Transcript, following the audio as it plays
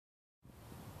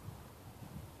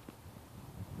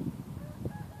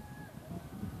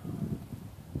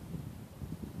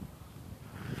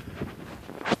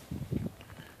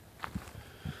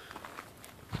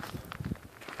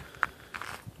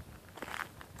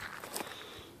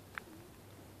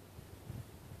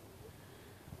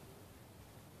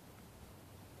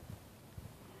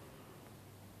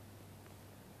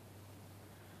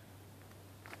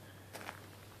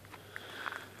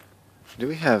Do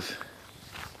we have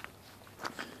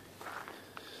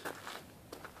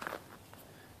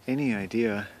any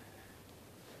idea?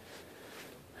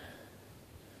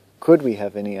 Could we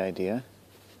have any idea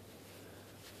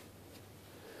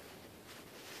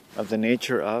of the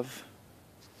nature of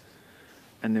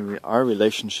and our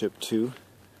relationship to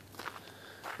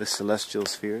the celestial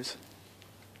spheres?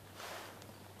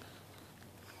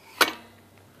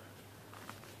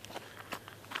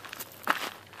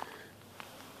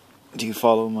 Do you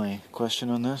follow my question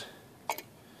on that?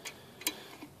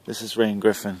 This is Rain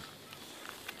Griffin.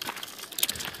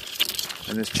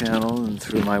 On this channel and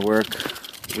through my work,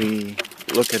 we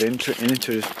look at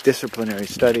interdisciplinary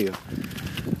study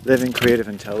of living creative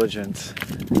intelligence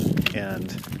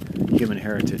and human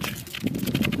heritage.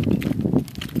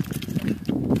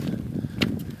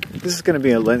 This is going to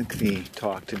be a lengthy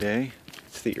talk today.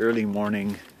 It's the early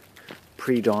morning,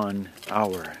 pre-dawn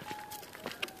hour.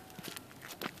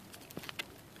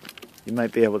 You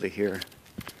might be able to hear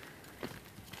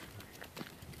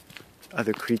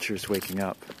other creatures waking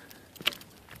up.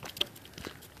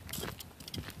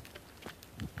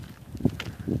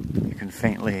 You can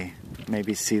faintly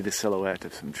maybe see the silhouette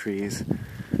of some trees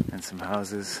and some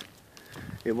houses.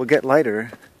 It will get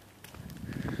lighter,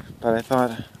 but I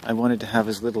thought I wanted to have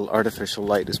as little artificial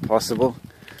light as possible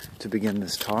to begin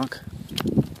this talk.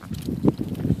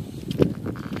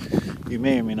 You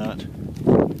may or may not.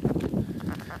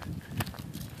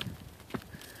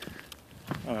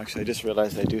 Oh, actually, I just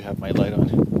realized I do have my light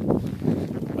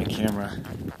on. My camera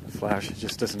flash, it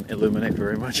just doesn't illuminate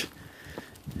very much.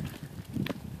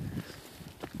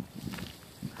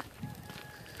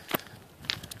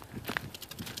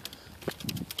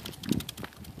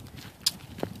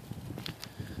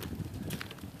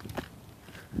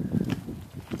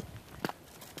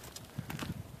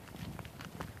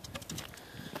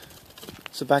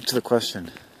 So back to the question.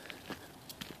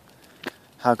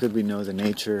 How could we know the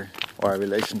nature or our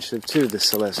relationship to the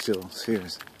celestial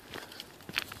spheres?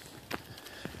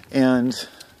 And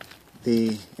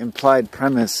the implied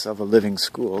premise of a living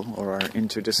school, or our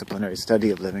interdisciplinary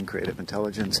study of living creative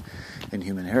intelligence and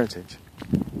human heritage,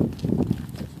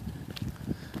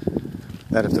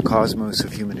 that of the cosmos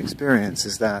of human experience,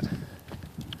 is that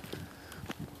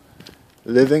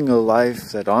living a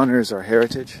life that honors our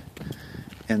heritage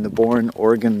and the born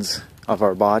organs of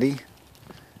our body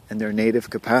and their native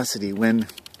capacity, when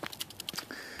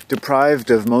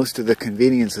deprived of most of the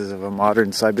conveniences of a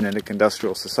modern cybernetic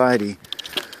industrial society,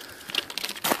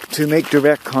 to make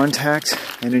direct contact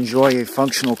and enjoy a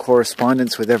functional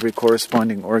correspondence with every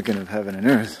corresponding organ of heaven and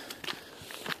earth.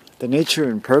 The nature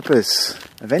and purpose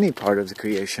of any part of the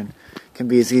creation can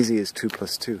be as easy as 2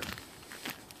 + 2.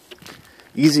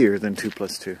 Easier than 2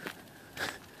 + 2.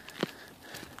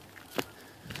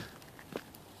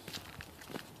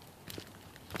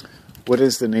 What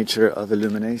is the nature of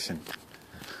illumination?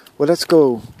 Well, let's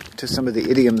go to some of the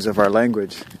idioms of our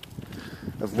language,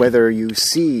 of whether you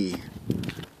see.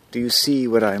 Do you see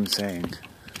what I'm saying?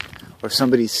 Or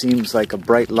somebody seems like a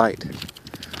bright light.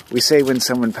 We say when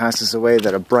someone passes away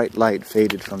that a bright light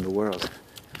faded from the world.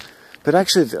 But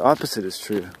actually the opposite is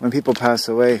true. When people pass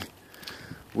away,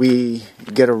 we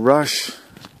get a rush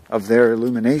of their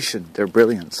illumination, their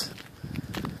brilliance.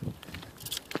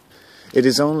 It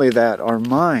is only that our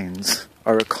minds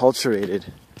are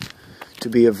acculturated to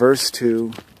be averse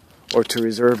to, or to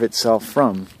reserve itself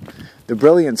from, the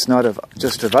brilliance not of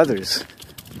just of others,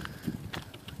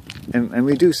 and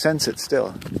we do sense it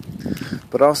still,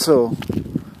 but also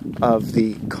of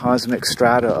the cosmic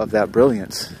strata of that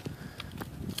brilliance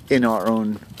in our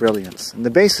own brilliance. And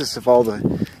the basis of all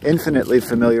the infinitely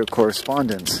familiar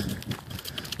correspondence,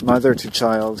 mother to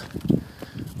child,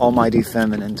 almighty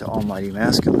feminine to almighty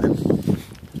masculine,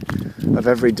 of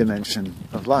every dimension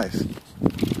of life.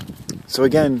 So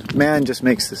again, man just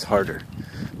makes this harder.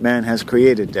 Man has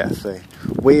created death, a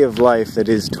way of life that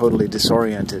is totally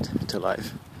disoriented to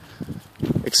life,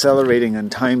 accelerating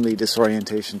untimely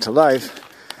disorientation to life,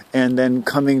 and then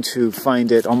coming to find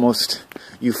it almost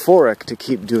euphoric to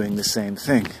keep doing the same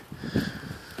thing.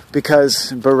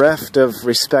 Because bereft of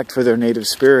respect for their native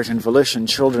spirit and volition,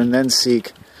 children then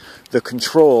seek the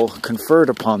control conferred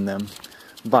upon them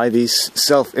by these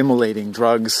self-immolating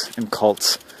drugs and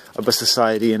cults of a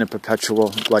society in a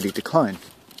perpetual bloody decline.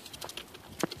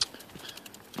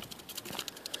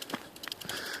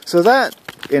 So that,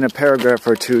 in a paragraph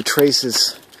or two,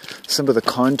 traces some of the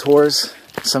contours,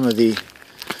 some of the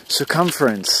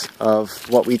circumference of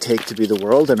what we take to be the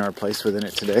world and our place within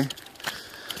it today.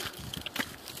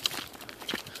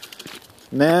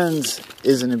 Man's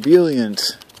is an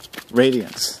ebullient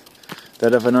radiance,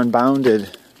 that of an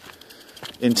unbounded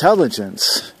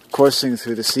intelligence, coursing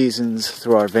through the seasons,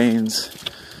 through our veins,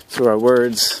 through our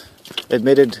words,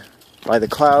 admitted by the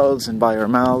clouds and by our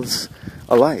mouths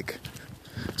alike.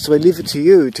 So I leave it to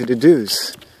you to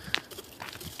deduce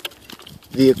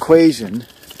the equation,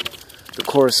 the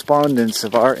correspondence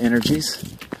of our energies,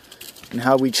 and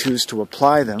how we choose to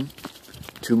apply them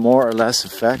to more or less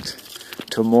effect,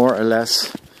 to more or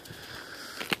less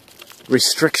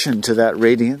restriction to that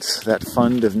radiance, that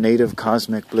fund of native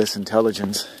cosmic bliss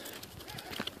intelligence,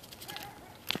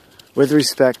 with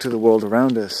respect to the world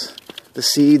around us. The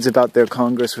seeds about their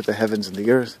congress with the heavens and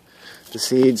the earth, the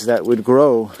seeds that would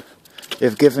grow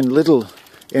if given little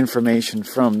information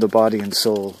from the body and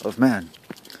soul of man.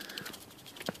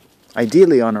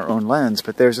 Ideally on our own lands,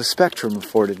 but there's a spectrum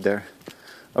afforded there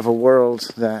of a world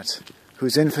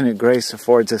whose infinite grace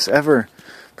affords us ever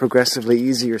progressively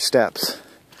easier steps,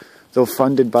 though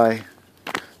funded by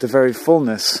the very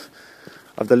fullness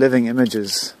of the living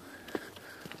images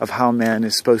of how man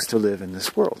is supposed to live in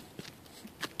this world.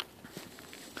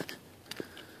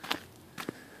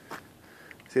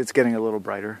 See, it's getting a little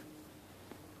brighter.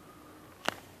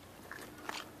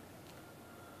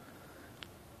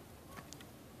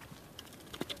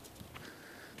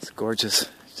 It's gorgeous,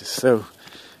 just so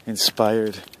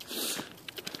inspired.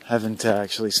 Haven't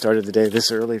actually started the day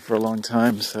this early for a long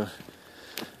time, so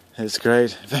it's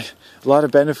great. A lot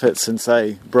of benefits since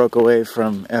I broke away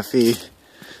from FE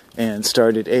and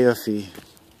started AFE,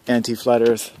 anti-flat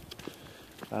earth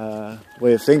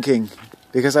way of thinking,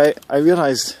 because I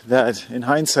realized that in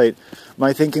hindsight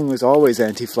my thinking was always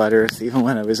anti-flat earth, even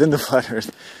when I was in the flat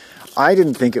earth. I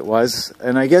didn't think it was,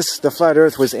 and I guess the flat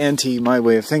earth was anti my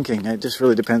way of thinking. It just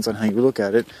really depends on how you look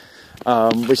at it,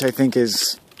 which I think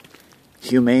is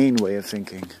humane way of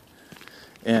thinking.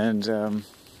 And I'm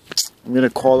going to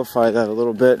qualify that a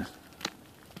little bit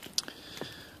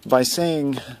by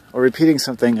saying or repeating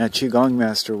something a Qigong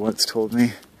master once told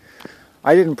me.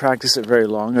 I didn't practice it very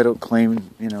long. I don't claim,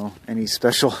 any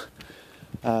special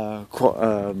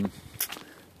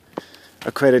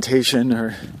accreditation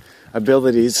or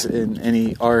abilities in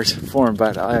any art form,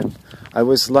 but I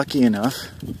was lucky enough,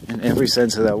 in every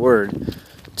sense of that word,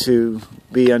 to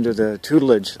be under the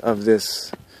tutelage of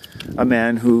a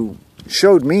man who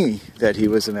showed me that he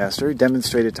was a master,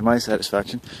 demonstrated to my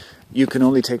satisfaction. You can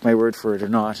only take my word for it or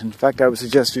not. In fact, I would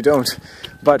suggest you don't.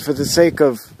 But for the sake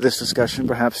of this discussion,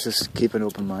 perhaps just keep an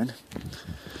open mind.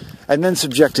 And then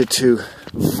subject it to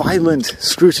violent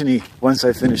scrutiny once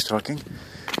I finish talking,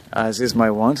 as is my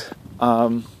wont.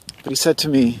 But he said to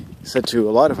me, said to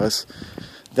a lot of us,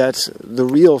 that the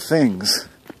real things,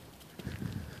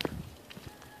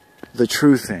 the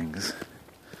true things,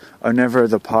 are never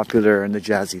the popular and the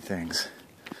jazzy things.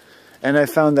 And I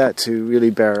found that to really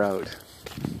bear out.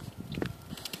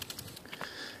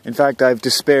 In fact, I've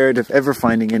despaired of ever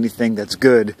finding anything that's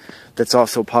good that's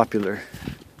also popular.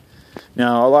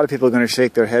 Now, a lot of people are going to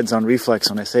shake their heads on reflex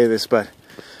when I say this, but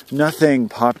nothing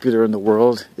popular in the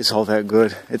world is all that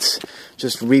good. It's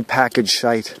just repackaged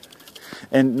shite.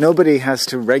 And nobody has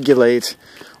to regulate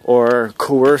or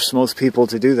coerce most people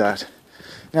to do that.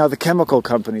 Now, the chemical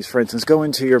companies, for instance, go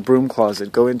into your broom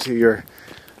closet, go into your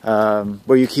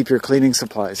where you keep your cleaning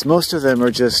supplies. Most of them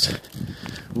are just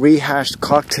rehashed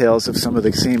cocktails of some of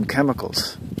the same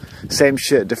chemicals. Same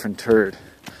shit, different turd.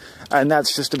 And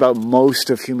that's just about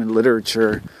most of human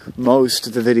literature, most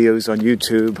of the videos on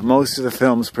YouTube, most of the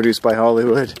films produced by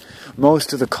Hollywood,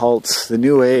 most of the cults, the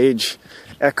New Age,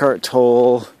 Eckhart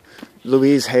Tolle,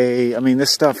 Louise Hay. I mean,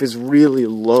 this stuff is really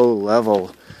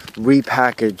low-level,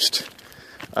 repackaged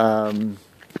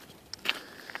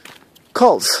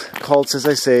cults. Cults, as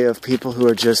I say, of people who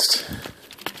are just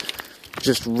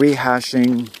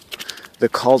rehashing the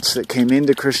cults that came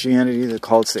into Christianity, the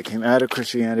cults that came out of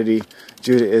Christianity,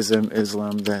 Judaism,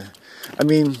 Islam.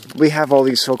 We have all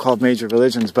these so-called major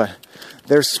religions, but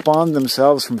they're spawned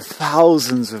themselves from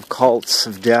thousands of cults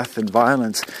of death and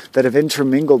violence that have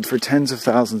intermingled for tens of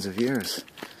thousands of years.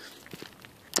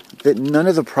 That none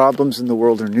of the problems in the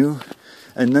world are new,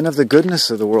 and none of the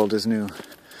goodness of the world is new.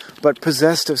 But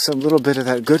possessed of some little bit of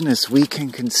that goodness, we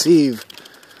can conceive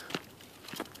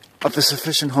of a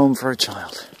sufficient home for a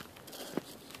child.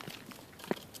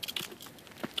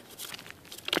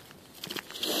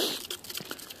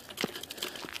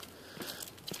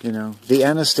 The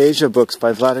Anastasia books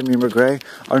by Vladimir Magray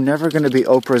are never going to be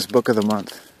Oprah's book of the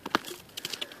month.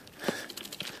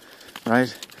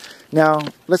 Right? Now,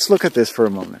 let's look at this for a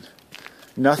moment.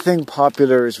 Nothing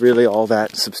popular is really all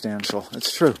that substantial.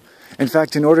 It's true. In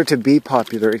fact, in order to be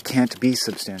popular, it can't be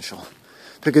substantial.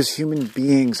 Because human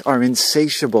beings are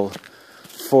insatiable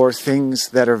for things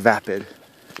that are vapid.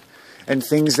 And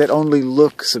things that only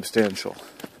look substantial.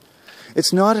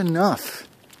 It's not enough,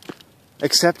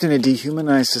 except in a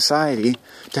dehumanized society,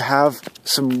 to have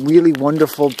some really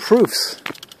wonderful proofs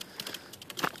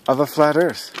of a flat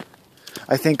earth.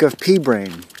 I think of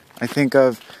pea-brain. I think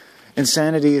of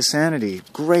insanity is sanity.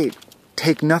 Great.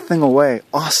 Take nothing away.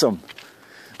 Awesome.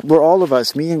 We're all of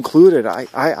us, me included.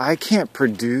 I can't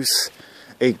produce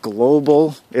a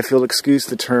global, if you'll excuse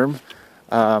the term,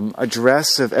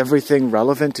 address of everything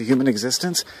relevant to human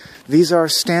existence. These are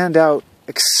standout,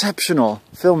 exceptional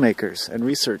filmmakers and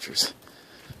researchers.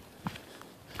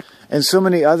 And so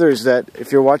many others that,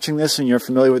 if you're watching this and you're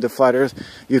familiar with the flat earth,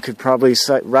 you could probably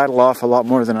rattle off a lot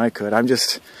more than I could.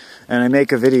 And I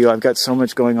make a video, I've got so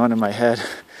much going on in my head.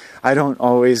 I can't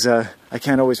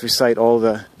always recite all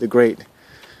the great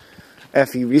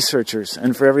FE researchers.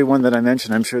 And for every one that I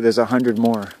mentioned, I'm sure there's 100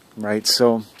 more, right?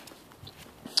 So,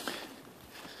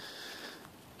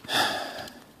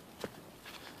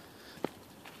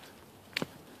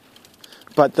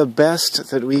 but the best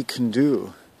that we can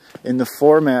do in the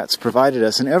formats provided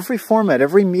us, in every format,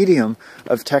 every medium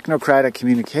of technocratic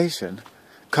communication,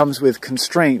 comes with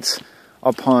constraints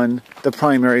upon the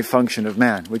primary function of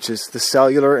man, which is the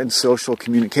cellular and social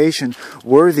communication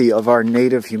worthy of our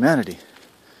native humanity.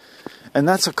 And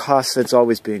that's a cost that's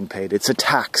always being paid. It's a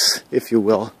tax, if you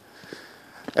will,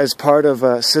 as part of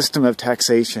a system of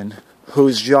taxation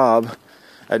whose job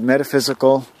at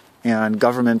metaphysical and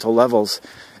governmental levels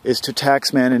is to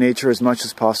tax man and nature as much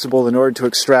as possible in order to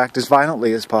extract as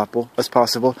violently as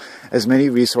possible as many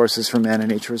resources from man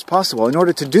and nature as possible. In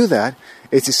order to do that,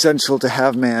 it's essential to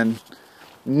have man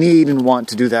need and want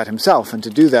to do that himself. And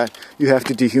to do that, you have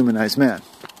to dehumanize man.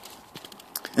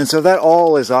 And so that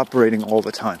all is operating all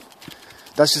the time.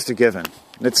 That's just a given.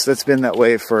 That's been that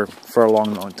way for a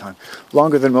long, long time.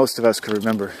 Longer than most of us could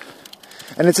remember.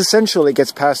 And it's essential it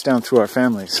gets passed down through our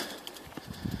families.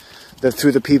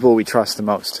 Through the people we trust the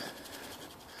most.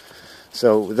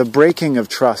 So the breaking of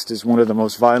trust is one of the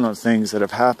most violent things that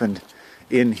have happened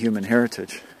in human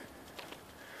heritage.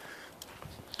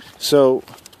 So,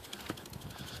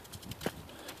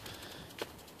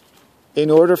 in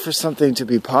order for something to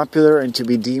be popular and to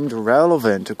be deemed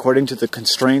relevant according to the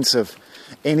constraints of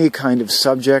any kind of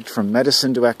subject, from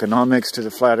medicine to economics to the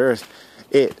flat earth,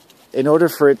 in order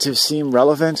for it to seem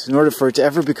relevant, in order for it to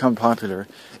ever become popular,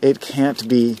 it can't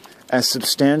be as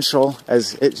substantial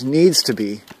as it needs to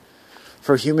be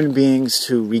for human beings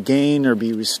to regain or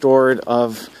be restored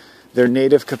of their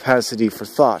native capacity for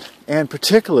thought, and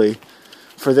particularly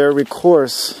for their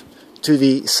recourse to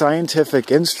the scientific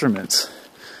instruments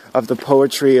of the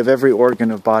poetry of every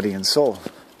organ of body and soul,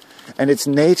 and its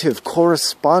native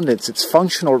correspondence, its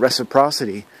functional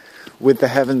reciprocity with the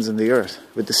heavens and the earth,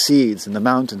 with the seeds and the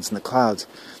mountains and the clouds.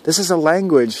 This is a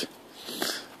language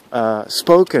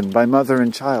spoken by mother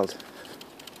and child,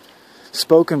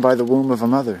 spoken by the womb of a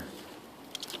mother,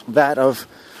 that of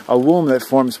a womb that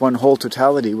forms one whole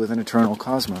totality with an eternal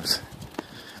cosmos.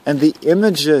 And the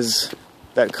images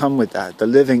that come with that, the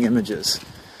living images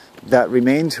that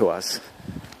remain to us,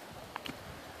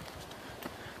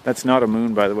 that's not a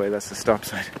moon, by the way, that's the stop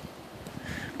sign.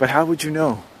 But how would you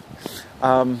know?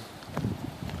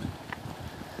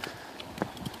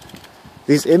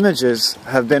 These images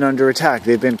have been under attack.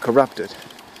 They've been corrupted.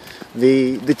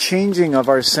 The changing of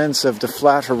our sense of the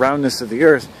flat or roundness of the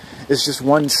earth is just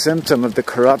one symptom of the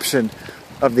corruption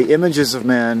of the images of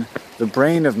man, the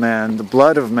brain of man, the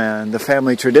blood of man, the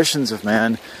family traditions of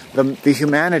man, the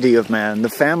humanity of man, the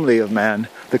family of man,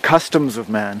 the customs of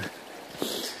man.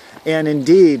 And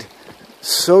indeed,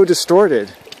 so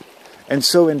distorted and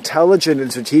so intelligent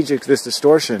and strategic this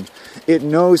distortion, it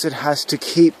knows it has to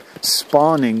keep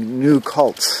spawning new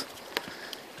cults,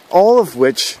 all of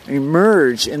which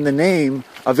emerge in the name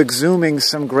of exhuming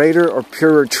some greater or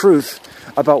purer truth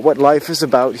about what life is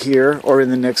about here or in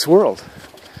the next world.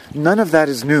 None of that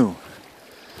is new.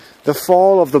 The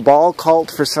fall of the ball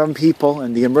cult for some people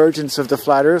and the emergence of the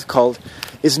flat earth cult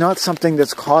is not something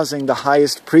that's causing the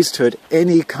highest priesthood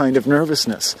any kind of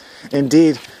nervousness.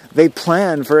 Indeed, they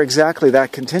plan for exactly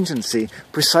that contingency,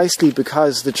 precisely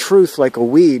because the truth, like a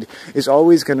weed, is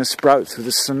always going to sprout through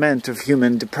the cement of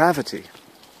human depravity.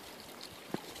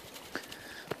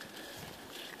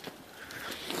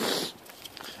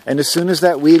 And as soon as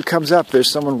that weed comes up,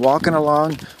 there's someone walking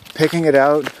along, picking it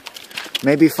out,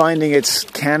 maybe finding it's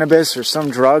cannabis or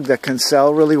some drug that can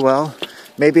sell really well.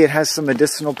 Maybe it has some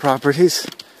medicinal properties.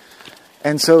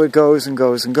 And so it goes and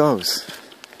goes and goes.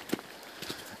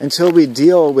 Until we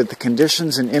deal with the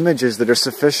conditions and images that are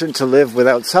sufficient to live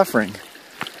without suffering,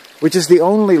 which is the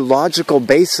only logical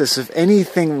basis of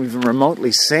anything even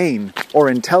remotely sane or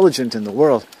intelligent in the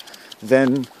world,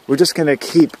 then we're just going to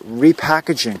keep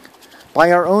repackaging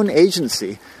by our own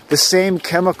agency, the same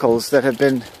chemicals that have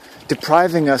been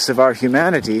depriving us of our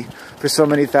humanity for so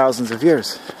many thousands of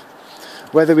years.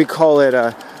 Whether we call it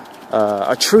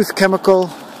a truth chemical,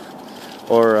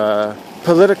 or a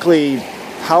politically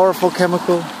powerful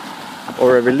chemical,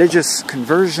 or a religious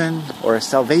conversion, or a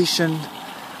salvation,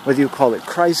 whether you call it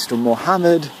Christ or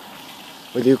Mohammed,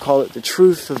 whether you call it the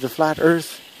truth of the flat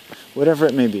earth, whatever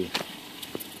it may be.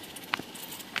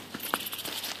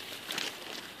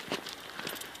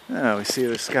 Oh, we see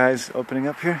the skies opening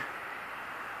up here.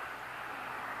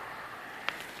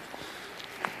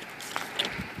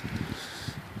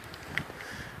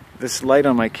 This light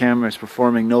on my camera is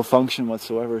performing no function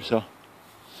whatsoever, so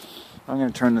I'm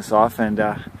going to turn this off and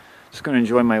just going to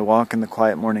enjoy my walk in the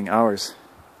quiet morning hours.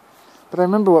 But I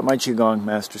remember what my Qigong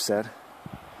master said.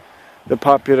 The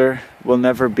popular will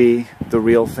never be the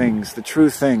real things, the true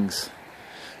things,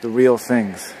 the real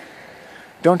things.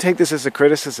 Don't take this as a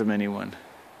criticism, anyone.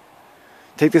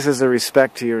 Take this as a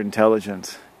respect to your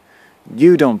intelligence.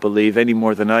 You don't believe any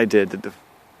more than I did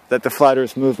that the Flat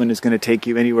Earth movement is going to take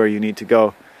you anywhere you need to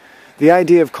go. The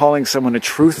idea of calling someone a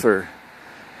truther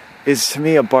is, to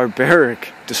me, a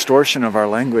barbaric distortion of our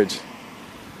language.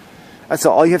 That's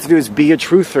all you have to do is be a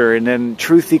truther, and then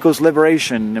truth equals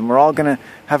liberation, and we're all going to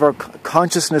have our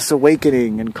consciousness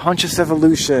awakening and conscious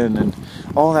evolution and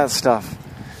all that stuff.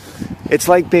 It's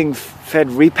like being fed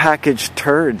repackaged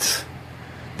turds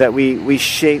that we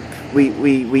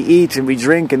eat and we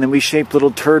drink, and then we shape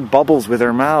little turd bubbles with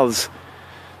our mouths,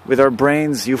 with our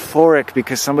brains euphoric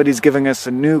because somebody's giving us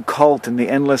a new cult in the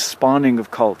endless spawning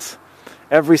of cults.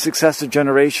 Every successive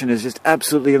generation is just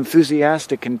absolutely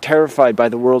enthusiastic and terrified by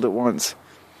the world at once.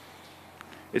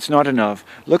 It's not enough.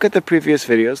 Look at the previous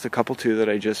videos, the couple two that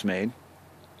I just made,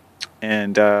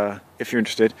 and if you're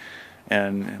interested.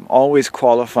 And I'm always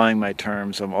qualifying my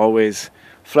terms. I'm always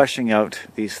fleshing out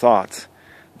these thoughts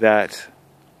that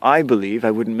I believe,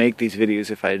 I wouldn't make these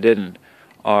videos if I didn't,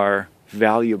 are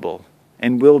valuable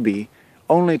and will be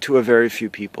only to a very few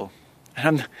people.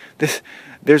 And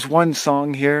there's one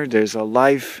song here, there's a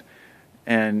life,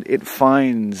 and it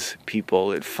finds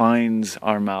people, it finds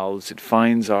our mouths, it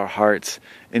finds our hearts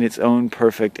in its own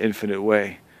perfect, infinite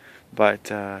way.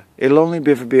 But it'll only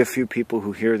ever be a few people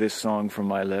who hear this song from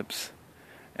my lips.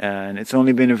 And it's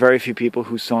only been a very few people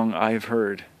whose song I've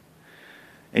heard.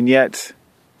 And yet,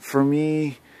 for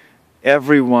me,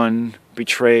 everyone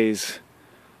betrays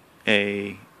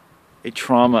a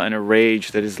trauma and a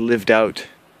rage that is lived out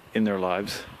in their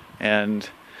lives. And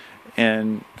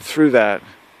through that,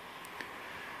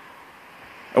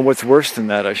 and what's worse than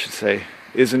that, I should say,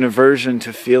 is an aversion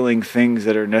to feeling things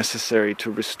that are necessary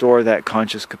to restore that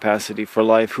conscious capacity for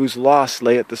life, whose loss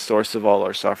lay at the source of all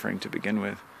our suffering to begin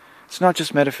with. It's not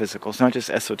just metaphysical, it's not just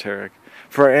esoteric.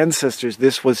 For our ancestors,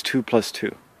 this was 2 +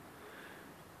 2.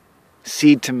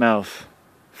 Seed to mouth,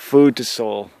 food to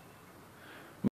soul,